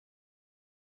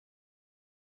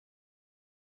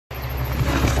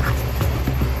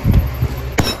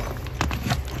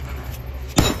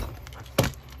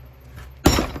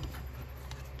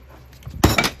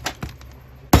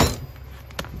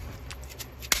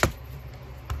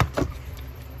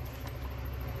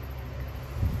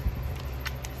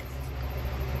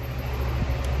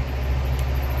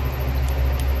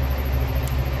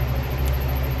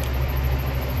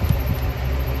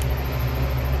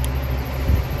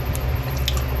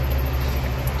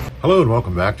Hello and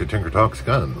welcome back to Tinker Talks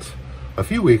Guns. A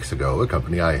few weeks ago, a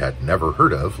company I had never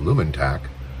heard of, LumanTac,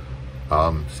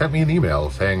 sent me an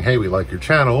email saying, hey, we like your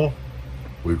channel.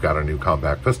 We've got a new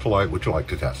compact pistol light. Would you like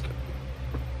to test it?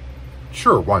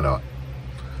 Sure, why not?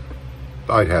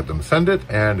 I'd had them send it,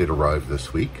 and it arrived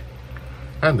this week.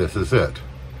 And this is it.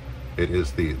 It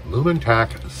is the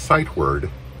LumanTac Sightward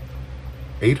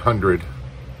 800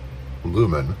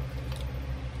 lumen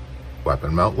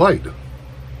weapon mount light.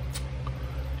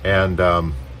 And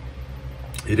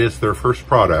it is their first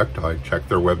product. I checked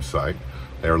their website.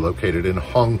 They are located in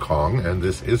Hong Kong, and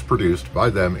this is produced by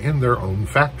them in their own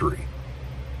factory.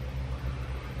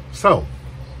 So,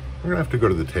 we're going to have to go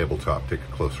to the tabletop, take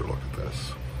a closer look at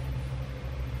this.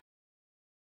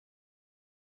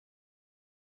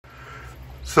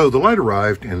 So the light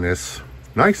arrived in this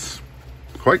nice,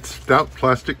 quite stout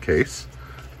plastic case,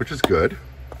 which is good.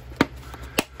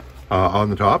 On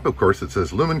the top, of course, it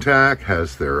says LumanTac,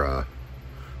 has their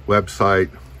website,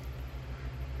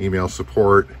 email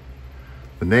support,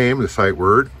 the name, the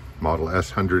Sightward, model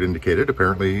S800 indicated.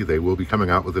 Apparently, they will be coming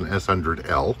out with an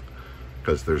S800L,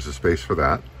 because there's a space for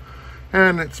that.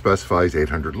 And it specifies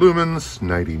 800 lumens,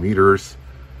 90 meters,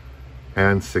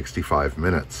 and 65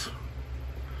 minutes.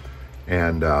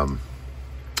 And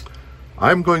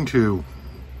I'm going to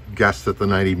guess that the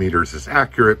 90 meters is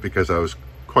accurate because I was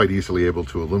quite easily able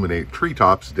to illuminate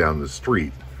treetops down the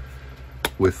street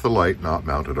with the light not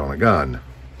mounted on a gun.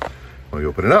 When we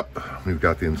open it up, we've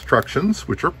got the instructions,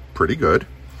 which are pretty good.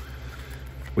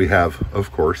 We have,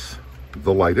 of course,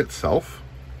 the light itself.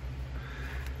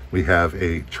 We have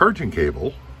a charging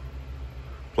cable,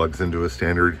 plugs into a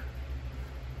standard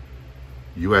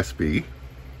USB,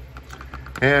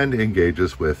 and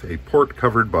engages with a port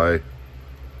covered by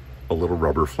a little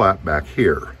rubber flap back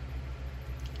here.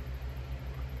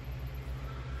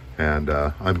 And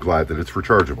I'm glad that it's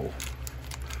rechargeable.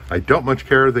 I don't much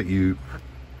care that you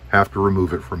have to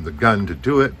remove it from the gun to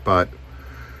do it, but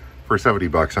for 70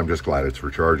 bucks, I'm just glad it's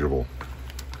rechargeable.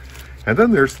 And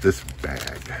then there's this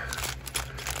bag.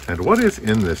 And what is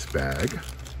in this bag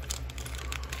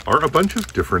are a bunch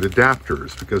of different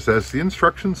adapters, because as the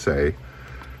instructions say,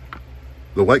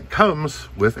 the light comes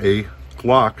with a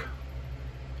Glock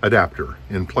adapter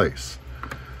in place.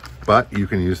 But you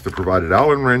can use the provided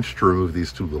Allen wrench to remove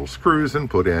these two little screws and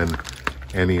put in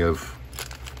any of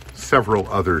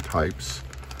several other types,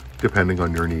 depending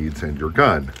on your needs and your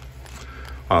gun.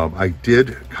 I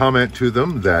did comment to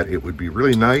them that it would be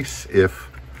really nice if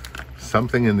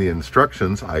something in the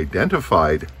instructions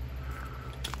identified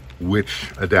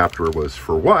which adapter was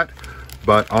for what,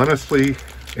 but honestly,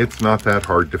 it's not that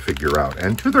hard to figure out.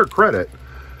 And to their credit,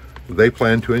 they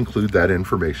plan to include that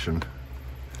information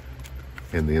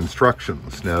in the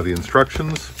instructions. Now, the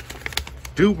instructions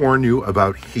do warn you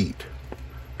about heat,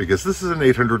 because this is an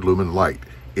 800 lumen light.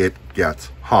 It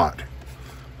gets hot.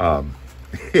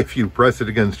 If you press it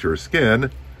against your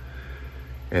skin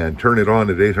and turn it on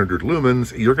at 800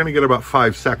 lumens, you're going to get about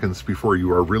 5 seconds before you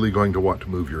are really going to want to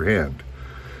move your hand.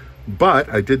 But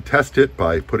I did test it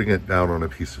by putting it down on a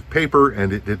piece of paper,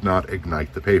 and it did not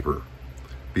ignite the paper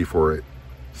before it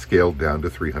scaled down to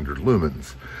 300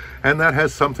 lumens. And that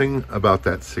has something about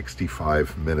that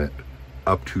 65 minute,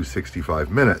 up to 65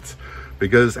 minutes,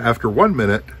 because after 1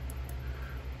 minute,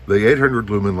 the 800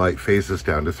 lumen light phases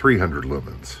down to 300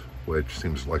 lumens, which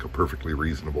seems like a perfectly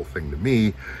reasonable thing to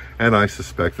me, and I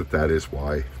suspect that that is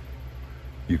why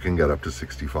you can get up to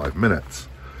 65 minutes.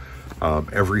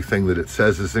 Everything that it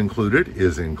says is included,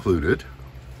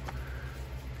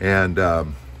 and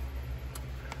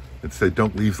it said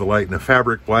don't leave the light in a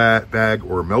fabric bag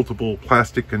or meltable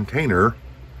plastic container,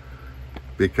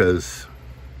 because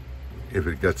if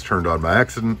it gets turned on by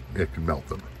accident, it can melt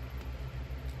them.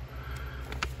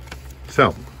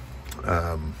 So,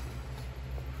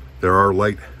 there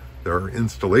are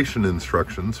installation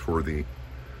instructions for the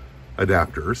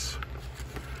adapters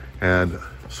and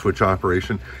switch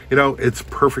operation. You know, it's a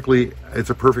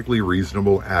perfectly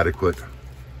reasonable, adequate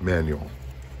manual.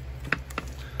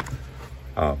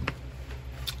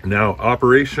 Now,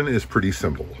 operation is pretty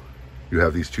simple. You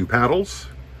have these two paddles,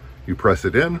 you press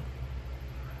it in,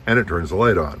 and it turns the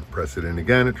light on. Press it in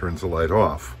again, it turns the light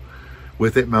off.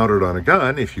 With it mounted on a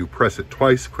gun, if you press it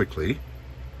twice quickly,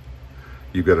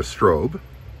 you get a strobe.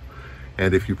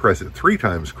 And if you press it 3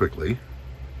 times quickly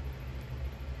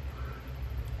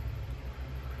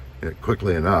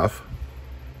enough,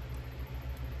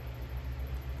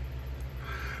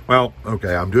 well,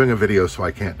 okay, I'm doing a video, so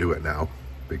I can't do it now,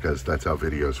 because that's how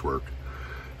videos work.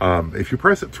 If you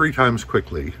press it 3 times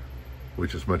quickly,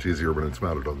 which is much easier when it's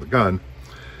mounted on the gun,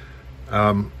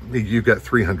 you get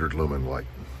 300 lumen light.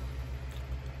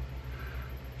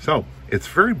 So it's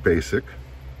very basic.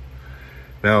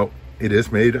 Now, it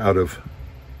is made out of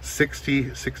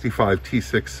 65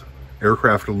 T6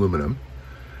 aircraft aluminum.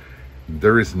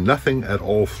 There is nothing at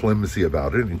all flimsy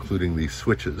about it, including these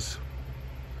switches.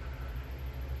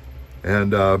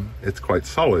 And it's quite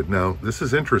solid. Now, this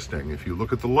is interesting. If you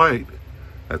look at the light,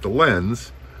 at the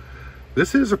lens,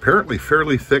 this is apparently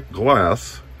fairly thick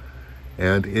glass,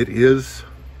 and it is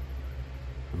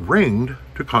ringed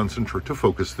to concentrate, to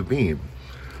focus the beam.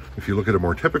 If you look at a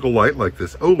more typical light like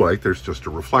this O light, there's just a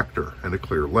reflector and a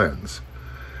clear lens.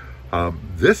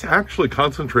 This actually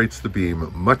concentrates the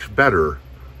beam much better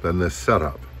than this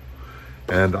setup,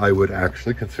 and I would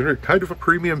actually consider it kind of a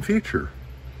premium feature.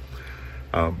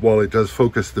 While it does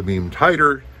focus the beam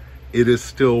tighter, it is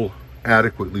still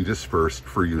adequately dispersed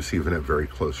for use even at very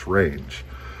close range.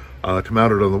 To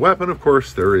mount it on the weapon, of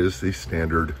course, there is the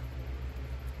standard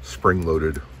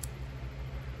spring-loaded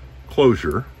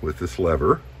closure with this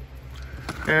lever,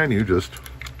 and you just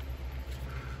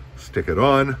stick it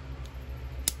on,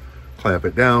 clamp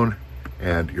it down,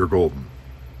 and you're golden.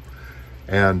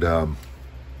 And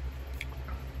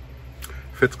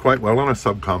fits quite well on a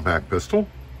subcompact pistol.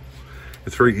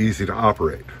 It's very easy to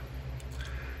operate.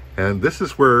 And this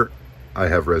is where I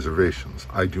have reservations.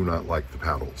 I do not like the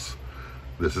paddles.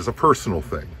 This is a personal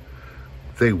thing.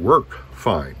 They work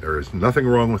fine. There is nothing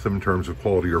wrong with them in terms of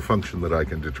quality or function that I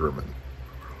can determine.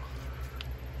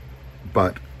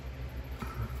 But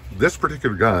this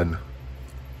particular gun,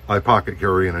 I pocket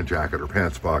carry in a jacket or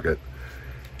pants pocket,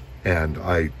 and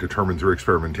I determined through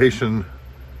experimentation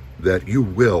that you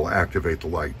will activate the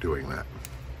light doing that.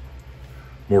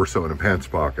 More so in a pants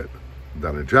pocket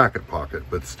than a jacket pocket,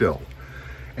 but still.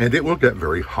 And it will get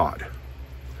very hot.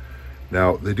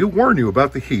 Now, they do warn you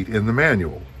about the heat in the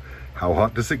manual. How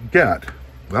hot does it get?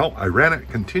 Well, I ran it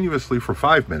continuously for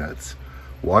 5 minutes,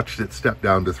 watched it step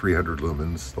down to 300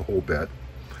 lumens, the whole bit.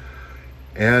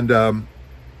 And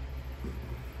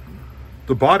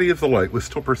the body of the light was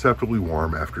still perceptibly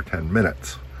warm after 10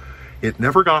 minutes. It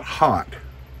never got hot,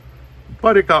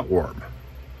 but it got warm.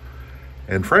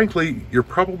 And frankly, you're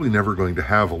probably never going to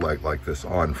have a light like this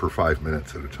on for 5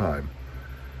 minutes at a time.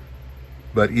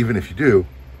 But even if you do,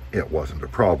 it wasn't a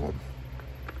problem.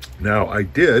 Now, I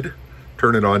did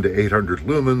turn it on to 800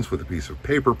 lumens with a piece of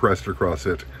paper pressed across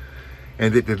it,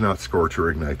 and it did not scorch or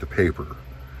ignite the paper.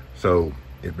 So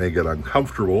it may get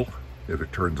uncomfortable if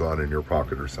it turns on in your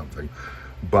pocket or something,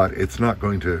 but it's not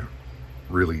going to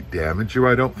really damage you,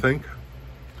 I don't think.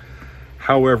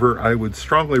 However, I would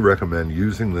strongly recommend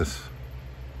using this,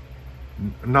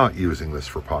 not using this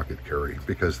for pocket carry,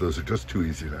 because those are just too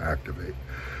easy to activate.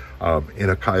 In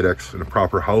a Kydex, in a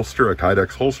proper holster, a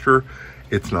Kydex holster,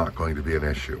 it's not going to be an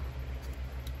issue.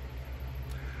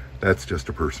 That's just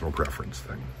a personal preference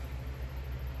thing.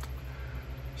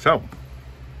 So,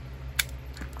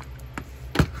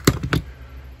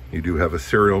 you do have a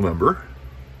serial number.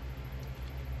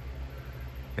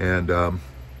 And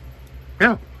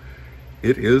yeah,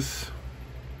 it is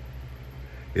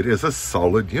a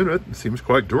solid unit. It seems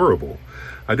quite durable.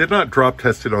 I did not drop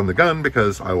test it on the gun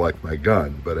because I like my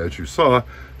gun, but as you saw,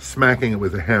 smacking it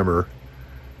with a hammer,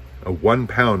 a 1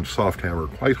 pound soft hammer,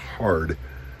 quite hard,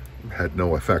 had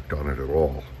no effect on it at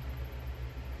all.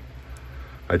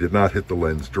 I did not hit the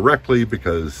lens directly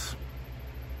because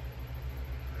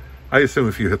I assume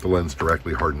if you hit the lens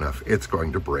directly hard enough, it's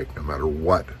going to break no matter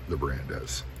what the brand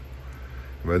is.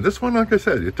 But this one, like I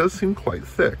said, it does seem quite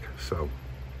thick, so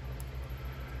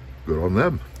good on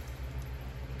them.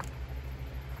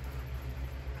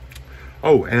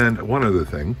 Oh, and one other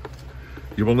thing.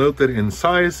 You will note that in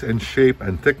size and shape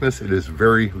and thickness, it is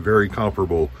very, very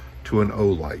comparable to an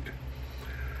O-Light.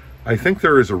 I think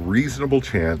there is a reasonable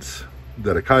chance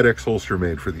that a Kydex holster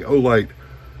made for the O-Light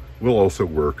will also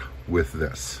work with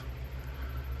this.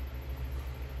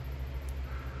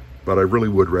 But I really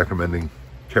would recommend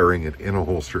carrying it in a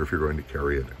holster if you're going to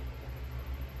carry it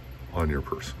on your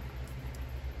person.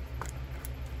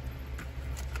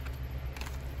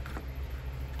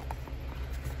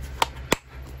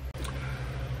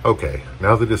 Okay,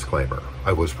 now the disclaimer.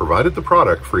 I was provided the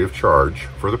product free of charge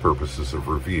for the purposes of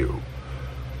review.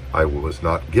 I was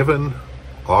not given,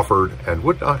 offered, and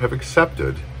would not have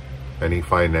accepted any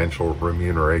financial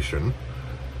remuneration,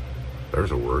 there's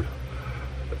a word,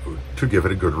 to give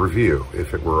it a good review.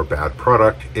 If it were a bad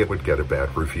product, it would get a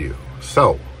bad review.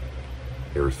 So,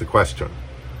 here's the question.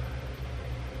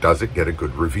 Does it get a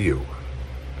good review?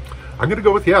 I'm going to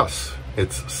go with yes.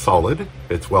 It's solid,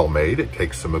 it's well made, it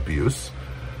takes some abuse,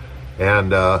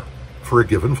 and for a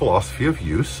given philosophy of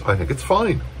use, I think it's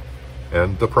fine.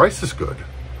 And the price is good.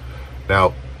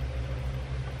 Now,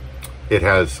 it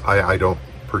has, I don't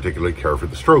particularly care for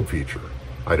the strobe feature.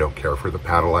 I don't care for the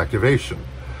paddle activation.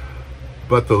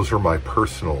 But those are my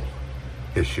personal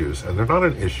issues, and they're not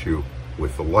an issue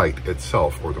with the light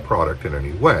itself or the product in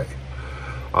any way.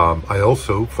 I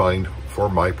also find, for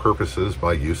my purposes,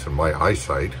 my use and my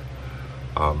eyesight,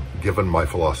 given my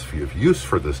philosophy of use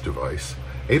for this device,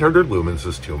 800 lumens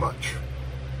is too much.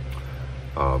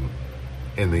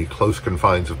 In the close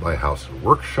confines of my house and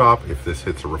workshop, if this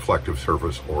hits a reflective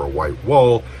surface or a white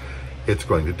wall, it's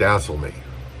going to dazzle me.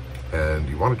 And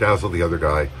you want to dazzle the other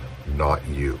guy, not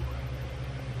you.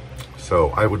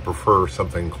 So I would prefer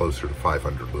something closer to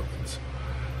 500 lumens.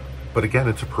 But again,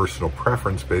 it's a personal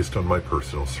preference based on my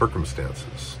personal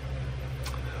circumstances.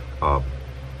 I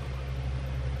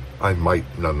might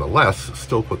nonetheless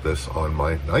still put this on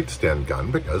my nightstand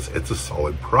gun because it's a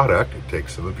solid product, it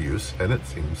takes some abuse, and it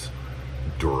seems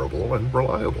durable and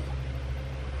reliable.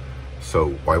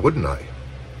 So why wouldn't I?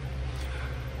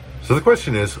 So the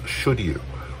question is, should you?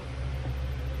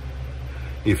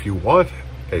 If you want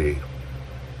a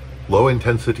low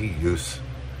intensity use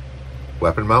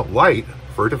weapon mount light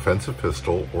for a defensive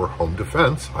pistol or home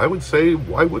defense, I would say,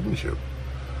 why wouldn't you?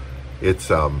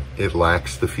 It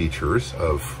lacks the features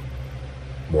of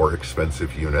more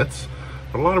expensive units,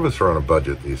 but a lot of us are on a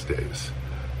budget these days.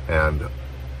 And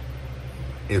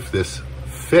if this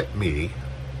fit me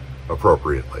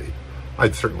appropriately,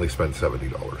 I'd certainly spend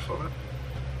 $70 on it.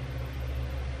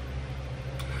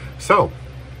 So,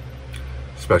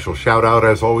 special shout out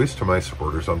as always to my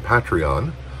supporters on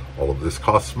Patreon. All of this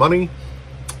costs money,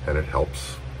 and it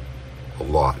helps a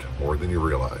lot, more than you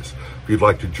realize. If you'd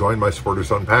like to join my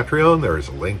supporters on Patreon, there is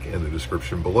a link in the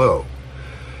description below.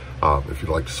 If you'd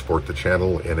like to support the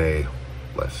channel in a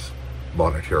less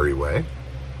monetary way,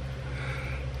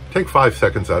 take 5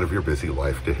 seconds out of your busy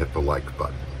life to hit the like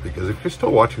button, because if you're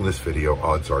still watching this video,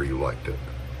 odds are you liked it.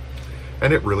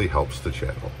 And it really helps the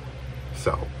channel.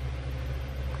 So,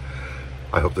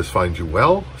 I hope this finds you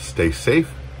well, stay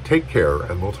safe, take care,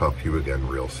 and we'll talk to you again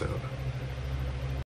real soon.